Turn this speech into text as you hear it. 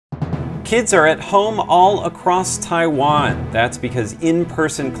Kids are at home all across Taiwan. That's because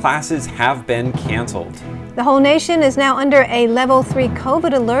in-person classes have been canceled. The whole nation is now under a level 3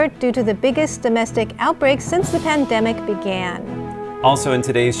 COVID alert due to the biggest domestic outbreak since the pandemic began. Also in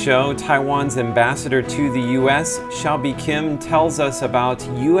today's show, Taiwan's ambassador to the US, Hsiao Bi-khim, tells us about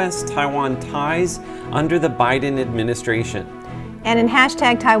US-Taiwan ties under the Biden administration. And in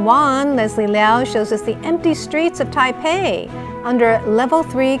Hashtag Taiwan, Leslie Liao shows us the empty streets of Taipei under level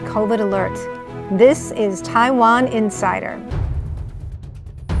 3 COVID alert. This is Taiwan Insider.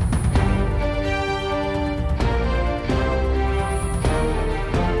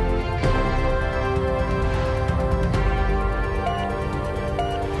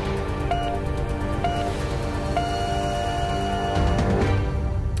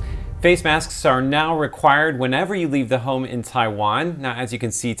 Face masks are now required whenever you leave the home in Taiwan. Now, as you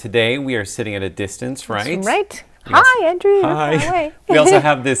can see today, we are sitting at a distance, right? That's right. Yes. Hi, Andrew. Hi. We also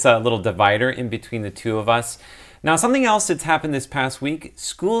have this little divider in between the two of us. Now, something else that's happened this past week,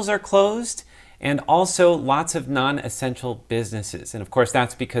 schools are closed and also lots of non-essential businesses. And of course,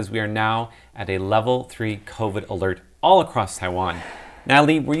 that's because we are now at a level 3 COVID alert all across Taiwan.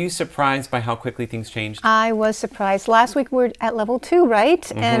 Natalie, were you surprised by how quickly things changed? I was surprised. Last week we were at level 2, right?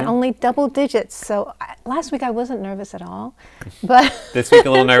 Mm-hmm. And only double digits. So last week I wasn't nervous at all. But this week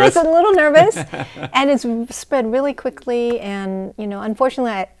a little nervous? I was a little nervous. And it's spread really quickly. And, you know,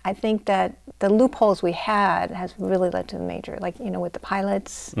 unfortunately, I think that the loopholes we had has really led to a major, like, you know, with the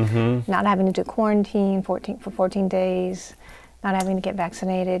pilots, not having to do quarantine for 14 days, not having to get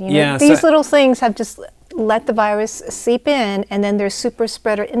vaccinated. You know, these little things have just let the virus seep in, and then there's super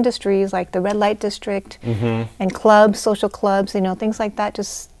spreader industries like the red light district and clubs, social clubs, you know, things like that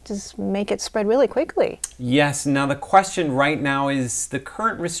just make it spread really quickly. Yes, now the question right now is the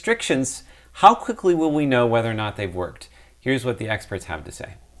current restrictions, how quickly will we know whether or not they've worked? Here's what the experts have to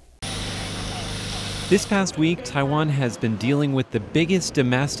say. This past week, Taiwan has been dealing with the biggest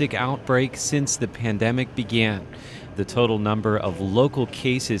domestic outbreak since the pandemic began. The total number of local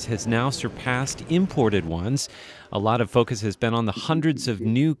cases has now surpassed imported ones. A lot of focus has been on the hundreds of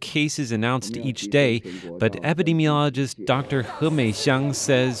new cases announced each day, but epidemiologist Dr. He Meixiang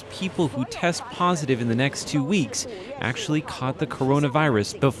says people who test positive in the next 2 weeks actually caught the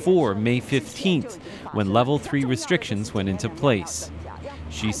coronavirus before May 15th, when level 3 restrictions went into place.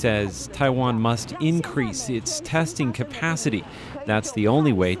 She says Taiwan must increase its testing capacity. That's the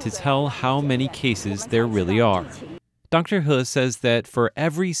only way to tell how many cases there really are. Dr. He says that for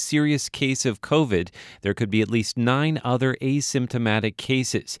every serious case of COVID, there could be at least 9 other asymptomatic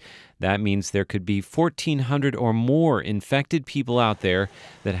cases. That means there could be 1,400 or more infected people out there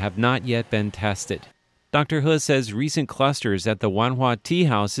that have not yet been tested. Dr. He says recent clusters at the Wanhua Tea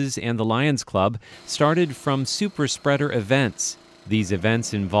Houses and the Lions Club started from super spreader events. These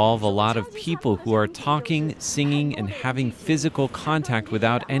events involve a lot of people who are talking, singing, and having physical contact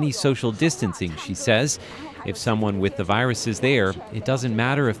without any social distancing, she says. If someone with the virus is there, it doesn't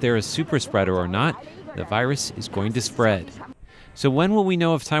matter if they're a super spreader or not, the virus is going to spread. So when will we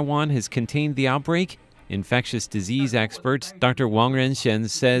know if Taiwan has contained the outbreak? Infectious disease expert Dr. Wang Renxian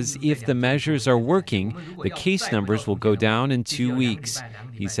says if the measures are working, the case numbers will go down in 2 weeks.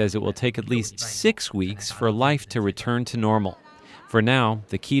 He says it will take at least 6 weeks for life to return to normal. For now,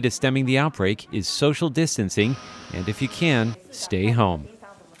 the key to stemming the outbreak is social distancing, and if you can, stay home.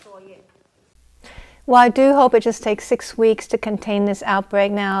 Well, I do hope it just takes 6 weeks to contain this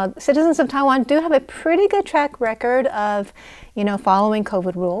outbreak. Now, citizens of Taiwan do have a pretty good track record of, you know, following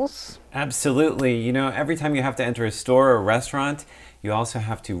COVID rules. Absolutely. You know, every time you have to enter a store or a restaurant, you also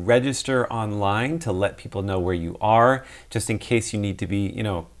have to register online to let people know where you are, just in case you need to be, you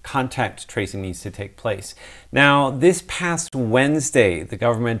know, contact tracing needs to take place. Now, this past Wednesday, the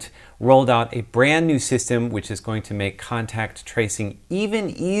government rolled out a brand new system which is going to make contact tracing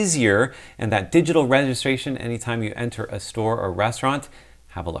even easier, and that digital registration anytime you enter a store or restaurant.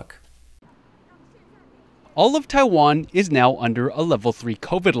 Have a look. All of Taiwan is now under a level 3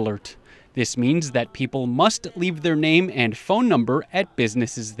 COVID alert. This means that people must leave their name and phone number at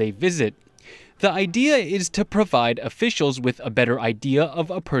businesses they visit. The idea is to provide officials with a better idea of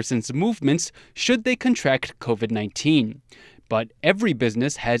a person's movements should they contract COVID-19. But every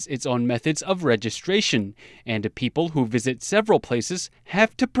business has its own methods of registration, and people who visit several places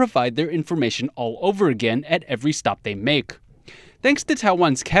have to provide their information all over again at every stop they make. Thanks to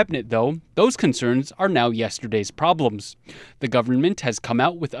Taiwan's cabinet, though, those concerns are now yesterday's problems. The government has come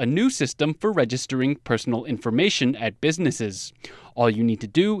out with a new system for registering personal information at businesses. All you need to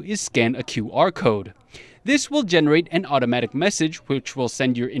do is scan a QR code. This will generate an automatic message which will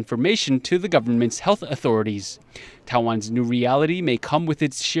send your information to the government's health authorities. Taiwan's new reality may come with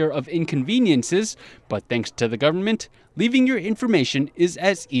its share of inconveniences, but thanks to the government, leaving your information is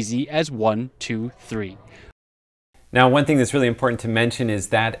as easy as 1, 2, 3. Now, one thing that's really important to mention is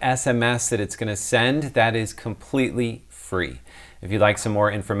that SMS that it's going to send, that is completely free. If you'd like some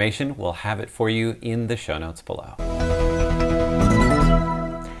more information, we'll have it for you in the show notes below.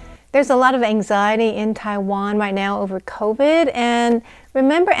 There's a lot of anxiety in Taiwan right now over COVID. And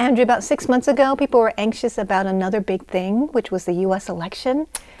remember, Andrew, about 6 months ago, people were anxious about another big thing, which was the US election.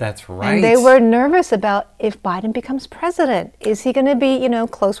 That's right. And they were nervous about if Biden becomes president. Is he going to be,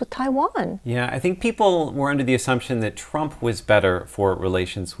 close with Taiwan? Yeah, I think people were under the assumption that Trump was better for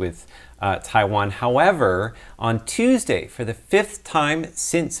relations with Taiwan. However, on Tuesday, for the 5th time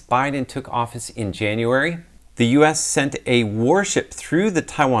since Biden took office in January, the U.S. sent a warship through the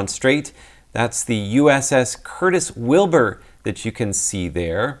Taiwan Strait. That's the USS Curtis Wilbur that you can see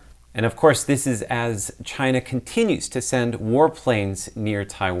there. And of course, this is as China continues to send warplanes near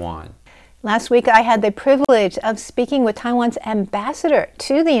Taiwan. Last week, I had the privilege of speaking with Taiwan's ambassador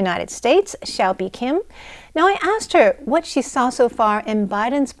to the United States, Hsiao Bi-khim. Now, I asked her what she saw so far in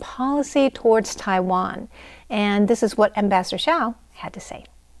Biden's policy towards Taiwan. And this is what Ambassador Hsiao had to say.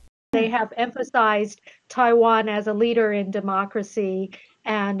 They have emphasized Taiwan as a leader in democracy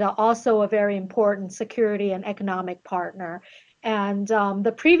and also a very important security and economic partner. And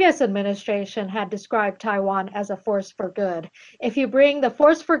the previous administration had described Taiwan as a force for good. If you bring the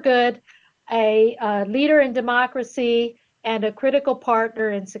force for good, a leader in democracy, and a critical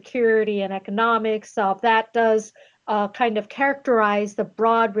partner in security and economics, that does kind of characterize the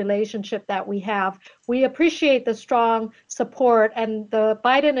broad relationship that we have. We appreciate the strong support, and the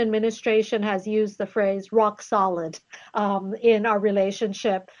Biden administration has used the phrase rock solid in our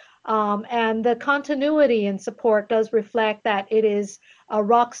relationship. And the continuity in support does reflect that it is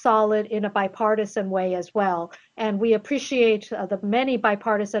rock solid in a bipartisan way as well. And we appreciate the many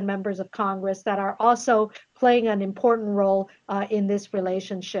bipartisan members of Congress that are also playing an important role in this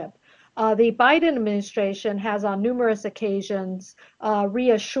relationship. The Biden administration has on numerous occasions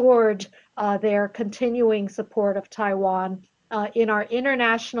reassured their continuing support of Taiwan in our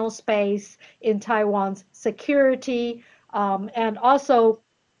international space, in Taiwan's security, and also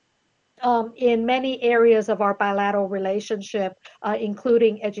in many areas of our bilateral relationship,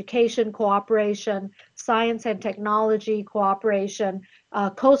 including education cooperation, science and technology cooperation,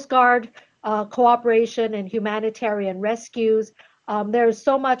 Coast Guard cooperation, and humanitarian rescues. There's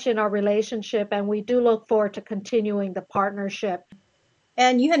so much in our relationship, and we do look forward to continuing the partnership.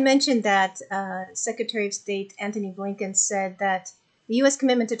 And you had mentioned that Secretary of State Antony Blinken said that the U.S.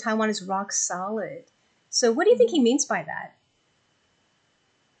 commitment to Taiwan is rock solid. So what do you think he means by that?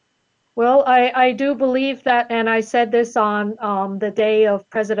 Well, I do believe that, and I said this on the day of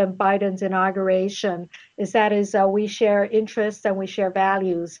President Biden's inauguration, is we share interests and we share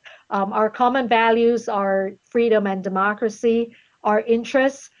values. Our common values are freedom and democracy. Our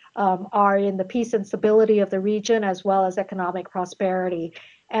interests are in the peace and stability of the region, as well as economic prosperity.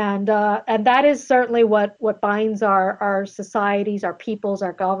 And that is certainly what binds our societies, our peoples,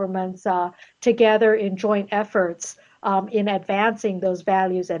 our governments together in joint efforts in advancing those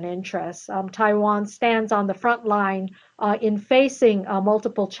values and interests. Taiwan stands on the front line in facing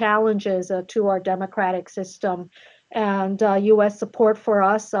multiple challenges to our democratic system, and U.S. support for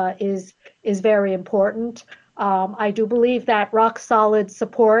us is very important. I do believe that rock solid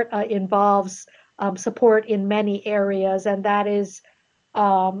support involves support in many areas, and that is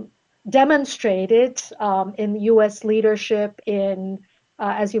demonstrated in U.S. leadership in,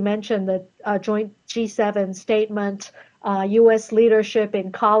 as you mentioned, the joint G7 statement, U.S. leadership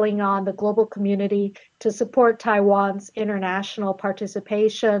in calling on the global community to support Taiwan's international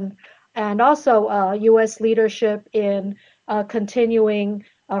participation, and also U.S. leadership in continuing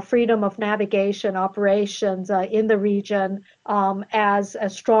freedom of navigation operations in the region as a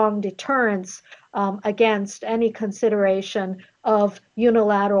strong deterrence against any consideration of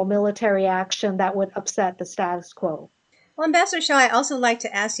unilateral military action that would upset the status quo. Well, Ambassador Hsiao, I'd also like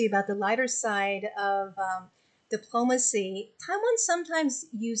to ask you about the lighter side of diplomacy. Taiwan sometimes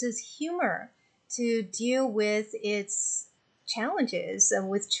uses humor to deal with its challenges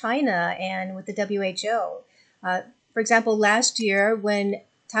with China and with the WHO. For example, last year when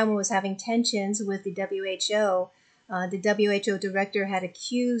Taiwan was having tensions with the WHO director had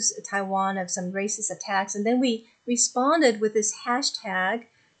accused Taiwan of some racist attacks, and then we responded with this hashtag,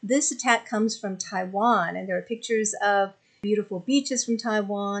 "This attack comes from Taiwan," and there are pictures of beautiful beaches from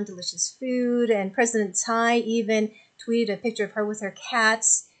Taiwan, delicious food, and President Tsai even tweeted a picture of her with her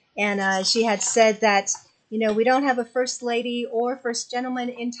cats, and she had said that we don't have a first lady or first gentleman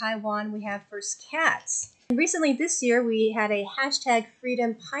in Taiwan. We have first cats. And recently this year, we had a hashtag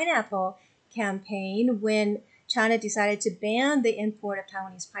Freedom Pineapple campaign when China decided to ban the import of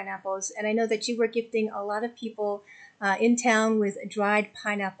Taiwanese pineapples. And I know that you were gifting a lot of people in town with dried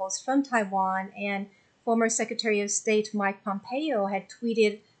pineapples from Taiwan. And former Secretary of State Mike Pompeo had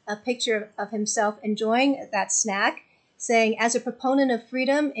tweeted a picture of himself enjoying that snack, saying, as a proponent of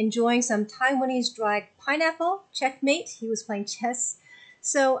freedom, enjoying some Taiwanese dried pineapple, checkmate. He was playing chess.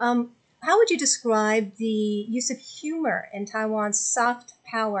 So how would you describe the use of humor in Taiwan's soft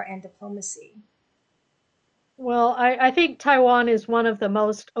power and diplomacy? Well, I think Taiwan is one of the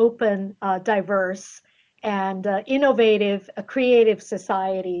most open, diverse, and innovative, creative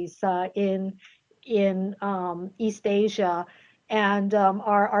societies in East Asia. And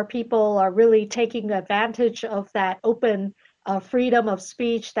our people are really taking advantage of that open freedom of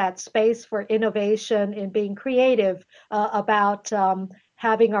speech, that space for innovation and being creative about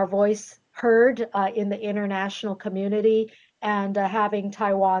having our voice heard in the international community and having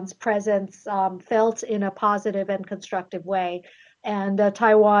Taiwan's presence felt in a positive and constructive way. And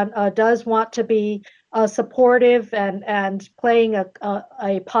Taiwan does want to be supportive and playing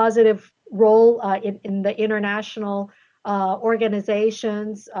a positive role in the international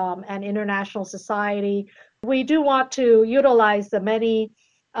organizations and international society. We do want to utilize the many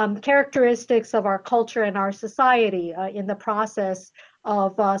characteristics of our culture and our society in the process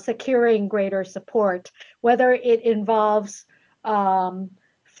of securing greater support, whether it involves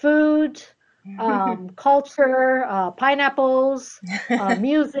food, culture, pineapples,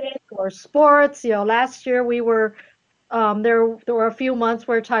 music, or sports. Last year we were there were a few months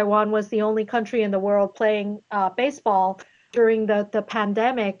where Taiwan was the only country in the world playing baseball during the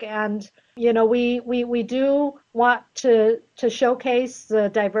pandemic, and we do want to showcase the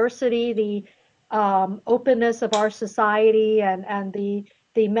diversity, the openness of our society, and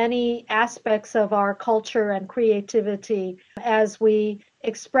the many aspects of our culture and creativity as we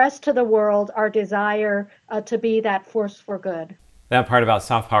express to the world our desire to be that force for good. That part about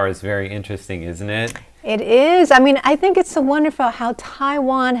soft power is very interesting, isn't it? It is. I mean, I think it's so wonderful how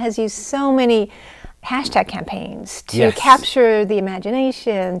Taiwan has used so many hashtag campaigns to capture the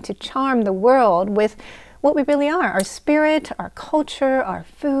imagination, to charm the world with what we really are, our spirit, our culture, our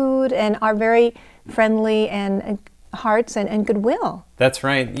food, and our very friendly and hearts and goodwill. That's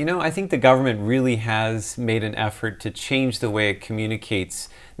right. I think the government really has made an effort to change the way it communicates,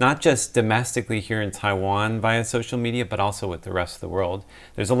 not just domestically here in Taiwan via social media, but also with the rest of the world.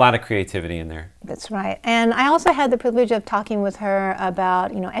 There's a lot of creativity in there. That's right. And I also had the privilege of talking with her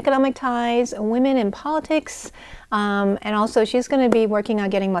about, economic ties, women in politics, and also she's going to be working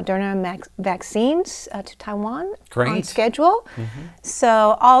on getting Moderna vaccines to Taiwan on schedule.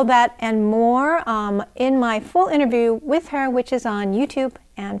 So all that and more in my full interview with her, which is on YouTube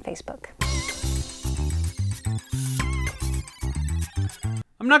and Facebook.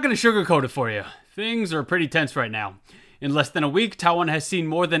 I'm not going to sugarcoat it for you. Things are pretty tense right now. In less than a week, Taiwan has seen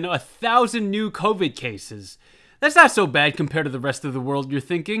more than 1,000 new COVID cases. That's not so bad compared to the rest of the world, you're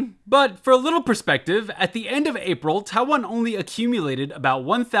thinking. But for a little perspective, at the end of April, Taiwan only accumulated about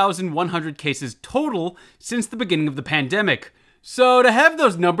 1,100 cases total since the beginning of the pandemic. So to have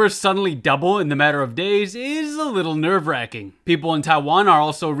those numbers suddenly double in the matter of days is a little nerve-wracking. People in Taiwan are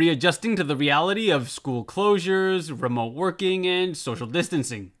also readjusting to the reality of school closures, remote working, and social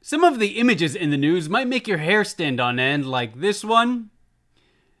distancing. Some of the images in the news might make your hair stand on end, like this one,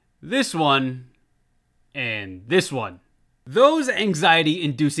 and this one. Those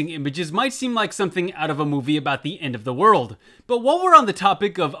anxiety-inducing images might seem like something out of a movie about the end of the world. But while we're on the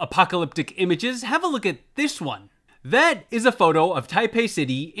topic of apocalyptic images, have a look at this one. That is a photo of Taipei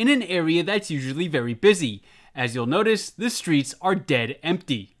City in an area that's usually very busy. As you'll notice, the streets are dead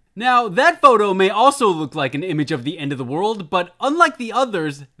empty. Now, that photo may also look like an image of the end of the world, but unlike the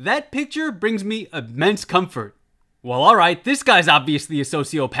others, that picture brings me immense comfort. Well, alright, this guy's obviously a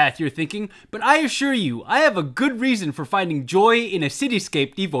sociopath, you're thinking, but I assure you, I have a good reason for finding joy in a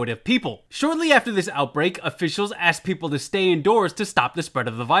cityscape devoid of people. Shortly after this outbreak, officials asked people to stay indoors to stop the spread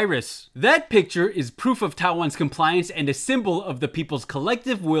of the virus. That picture is proof of Taiwan's compliance and a symbol of the people's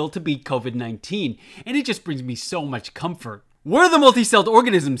collective will to beat COVID-19, and it just brings me so much comfort. We're the multi-celled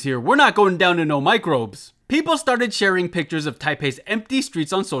organisms here, we're not going down to no microbes. People started sharing pictures of Taipei's empty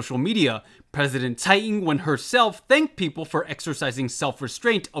streets on social media. President Tsai Ing-wen herself thanked people for exercising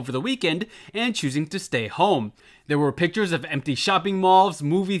self-restraint over the weekend and choosing to stay home. There were pictures of empty shopping malls,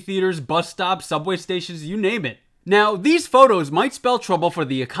 movie theaters, bus stops, subway stations, you name it. Now, these photos might spell trouble for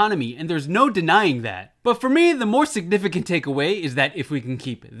the economy, and there's no denying that. But for me, the more significant takeaway is that if we can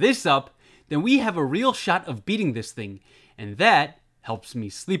keep this up, then we have a real shot of beating this thing, and that helps me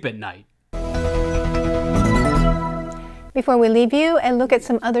sleep at night. Before we leave you and look at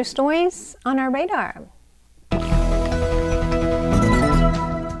some other stories on our radar.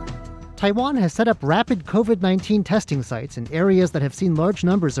 Taiwan has set up rapid COVID-19 testing sites in areas that have seen large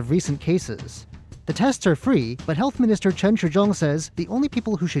numbers of recent cases. The tests are free, but Health Minister Chen Shizhong says the only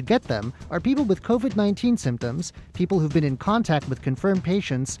people who should get them are people with COVID-19 symptoms, people who've been in contact with confirmed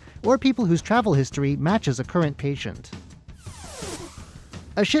patients, or people whose travel history matches a current patient.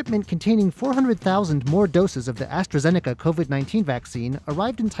 A shipment containing 400,000 more doses of the AstraZeneca COVID-19 vaccine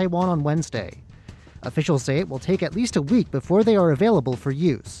arrived in Taiwan on Wednesday. Officials say it will take at least a week before they are available for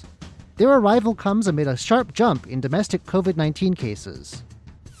use. Their arrival comes amid a sharp jump in domestic COVID-19 cases.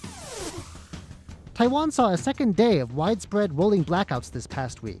 Taiwan saw a second day of widespread rolling blackouts this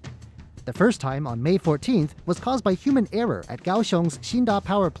past week. The first time, on May 14th, was caused by human error at Kaohsiung's Xinda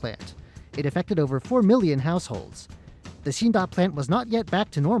power plant. It affected over 4 million households. The Xinda plant was not yet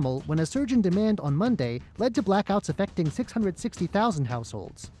back to normal when a surge in demand on Monday led to blackouts affecting 660,000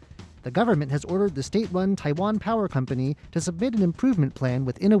 households. The government has ordered the state-run Taiwan Power Company to submit an improvement plan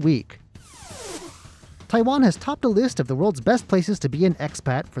within a week. Taiwan has topped a list of the world's best places to be an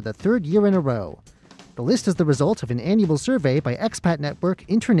expat for the third year in a row. The list is the result of an annual survey by expat network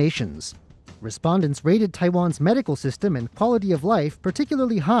Internations. Respondents rated Taiwan's medical system and quality of life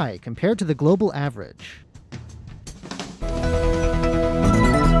particularly high compared to the global average.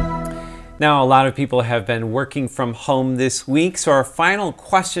 Now, a lot of people have been working from home this week, so our final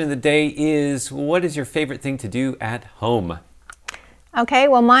question of the day is, what is your favorite thing to do at home? Okay,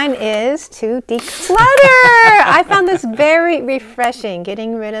 well, mine is to declutter. I found this very refreshing,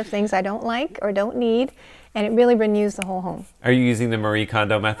 getting rid of things I don't like or don't need, and it really renews the whole home. Are you using the Marie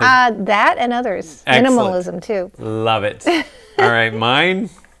Kondo method? That and others. Excellent. Minimalism, too. Love it. All right, mine?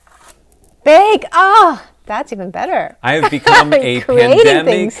 Bake. Oh, that's even better. I have become a Creating pandemic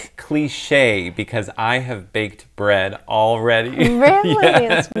things. cliche because I have baked bread already. Really?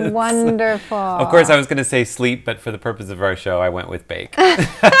 Yes. It's wonderful. Of course, I was going to say sleep, but for the purpose of our show, I went with bake.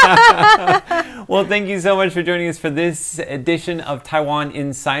 Well, thank you so much for joining us for this edition of Taiwan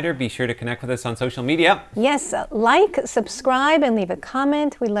Insider. Be sure to connect with us on social media. Yes, like, subscribe, and leave a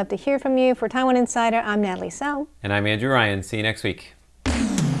comment. We'd love to hear from you. For Taiwan Insider, I'm Natalie Tso. And I'm Andrew Ryan. See you next week.